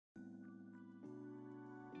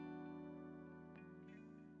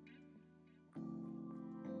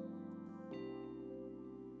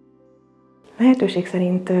Lehetőség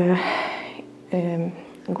szerint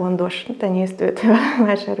gondos tenyésztőtől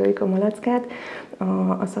vásároljuk a malackát,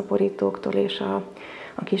 a szaporítóktól és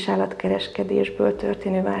a kisállatkereskedésből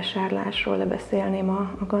történő vásárlásról lebeszélném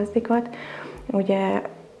a gazdikat. Ugye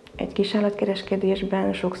egy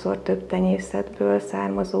kisállatkereskedésben sokszor több tenyészetből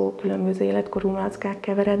származó különböző életkorú malackák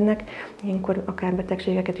keverednek, ilyenkor akár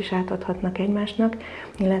betegségeket is átadhatnak egymásnak,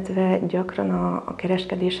 illetve gyakran a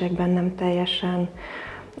kereskedésekben nem teljesen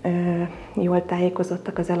jól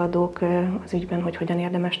tájékozottak az eladók az ügyben, hogy hogyan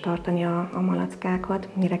érdemes tartani a malackákat,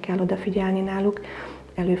 mire kell odafigyelni náluk.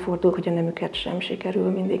 Előfordul, hogy a nemüket sem sikerül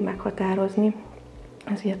mindig meghatározni.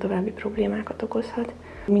 Ez ugye további problémákat okozhat.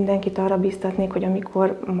 Mindenkit arra bíztatnék, hogy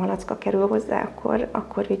amikor malacka kerül hozzá,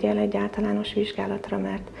 akkor vigye el egy általános vizsgálatra,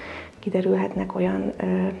 mert kiderülhetnek olyan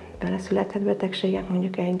beleszületett betegségek,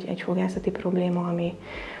 mondjuk egy fogászati probléma,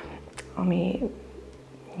 ami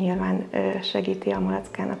nyilván segíti a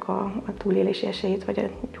malackának a túlélési esélyét, vagy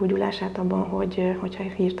a gyógyulását abban, hogyha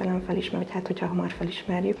hirtelen felismerjük, vagy hogyha hamar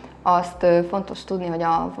felismerjük. Azt fontos tudni, hogy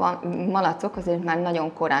a malacok azért már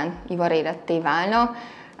nagyon korán ivaréretté válnak.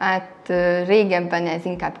 Hát régebben ez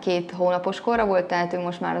inkább 2 hónapos korra volt, tehát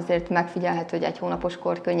most már azért megfigyelhető, hogy 1 hónapos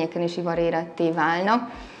kor környéken is ivaréretté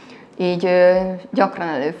válnak. Így gyakran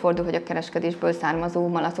előfordul, hogy a kereskedésből származó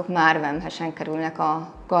malacok már vemhesen kerülnek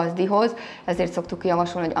a gazdihoz, ezért szoktuk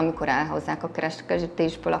javasolni, hogy amikor elhozzák a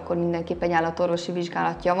kereskedésből, akkor mindenképp egy állatorvosi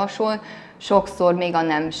vizsgálat javasol. Sokszor még a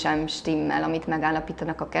nem sem stimmel, amit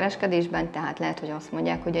megállapítanak a kereskedésben, tehát lehet, hogy azt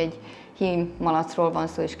mondják, hogy egy hím malacról van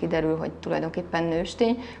szó, és kiderül, hogy tulajdonképpen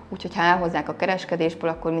nőstény, úgyhogy ha elhozzák a kereskedésből,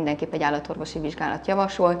 akkor mindenképp egy állatorvosi vizsgálat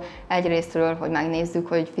javasol. Egyrésztről, hogy megnézzük,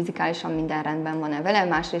 hogy fizikálisan minden rendben van-e vele,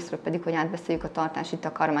 másrésztről pedig, hogy átbeszéljük a tartási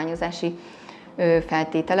takarmányozási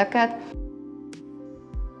feltételeket.